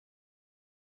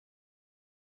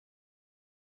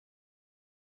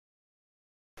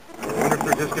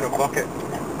just gonna book it?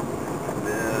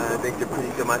 I think they're pretty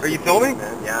good. Are you filming?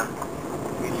 Man. Yeah.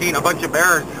 We've seen a bunch of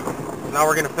bears, so now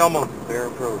we're gonna film them. Bear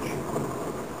approach.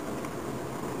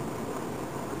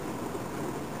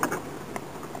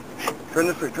 Turn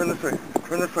this way, turn this way,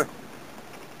 turn this way.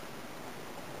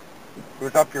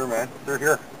 Who's up here, man? They're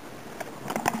here.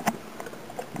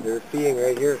 They're feeding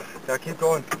right here. Yeah, keep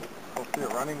going. We'll see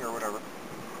it running or whatever.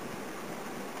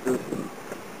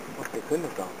 They couldn't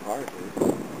have gone far, dude.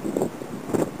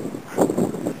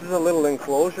 This is a little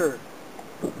enclosure.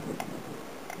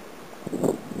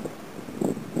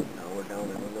 Now we're down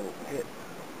in a little pit.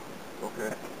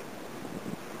 Okay.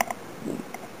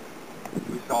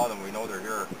 We saw them, we know they're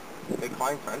here. They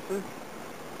climb fences?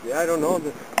 Yeah, I don't know.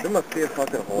 There must be a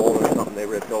fucking hole or something they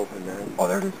ripped open, man. Oh,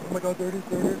 there it is. Oh my god, there it is,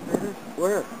 there it is, there it is.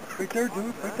 Where? Right there,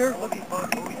 dude, right there. Look, he's fun,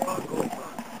 go, he's fun, go, he's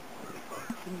fun.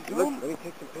 Can you zoom? Let me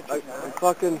take some pictures. I'm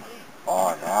fucking...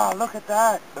 Oh yeah, look at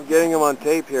that. I'm getting him on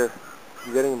tape here.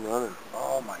 I'm getting him running.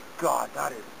 Oh my god,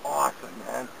 that is awesome,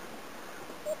 man.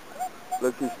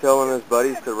 Look, he's telling his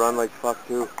buddies to run like fuck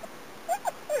too.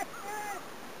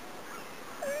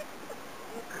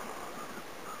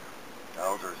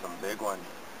 Those are some big ones.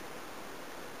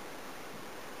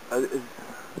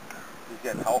 He's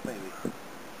getting help, maybe.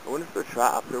 I wonder if they're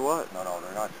trapped or what. No,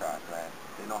 they're not trapped, man.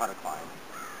 They know how to climb.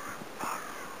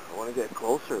 I want to get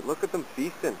closer. Look at them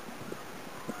feasting.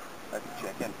 That's a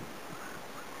chicken.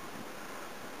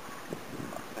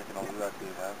 Chicken will do that to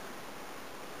you, man.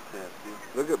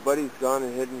 KFC. Look at Buddy's gone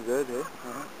and hidden good, eh?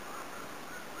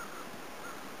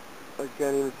 I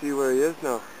can't even see where he is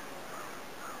now.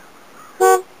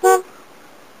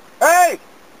 Hey!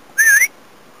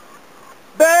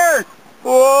 Bears!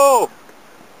 Whoa!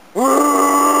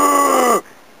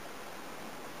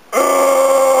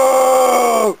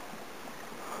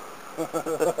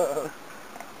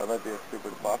 That might be a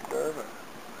stupid buck there, but...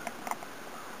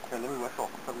 Here, let me whistle.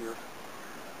 Cover yours.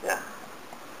 Yeah.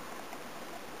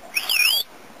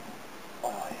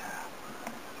 Oh, yeah.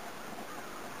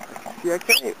 See, I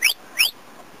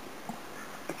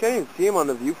can't even see him on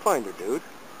the viewfinder, dude.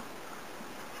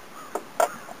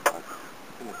 I'm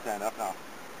gonna stand up now.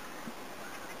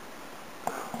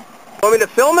 Want me to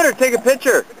film it or take a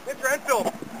picture? Take a picture and film.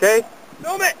 Okay.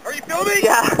 Film it! Are you filming?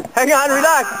 Yeah. Hang on,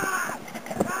 relax.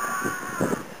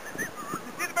 You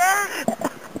see the bear?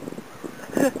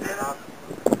 Get up.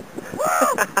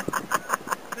 Woo!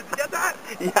 Did you get that?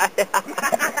 Yeah.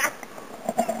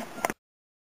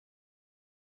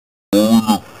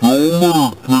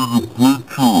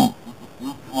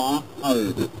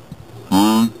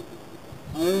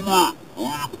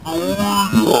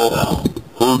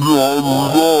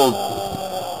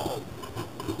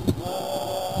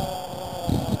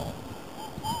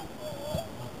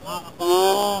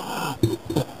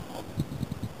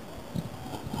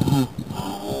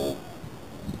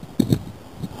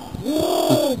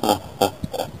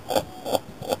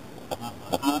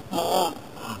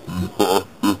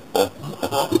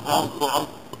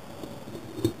 Oh,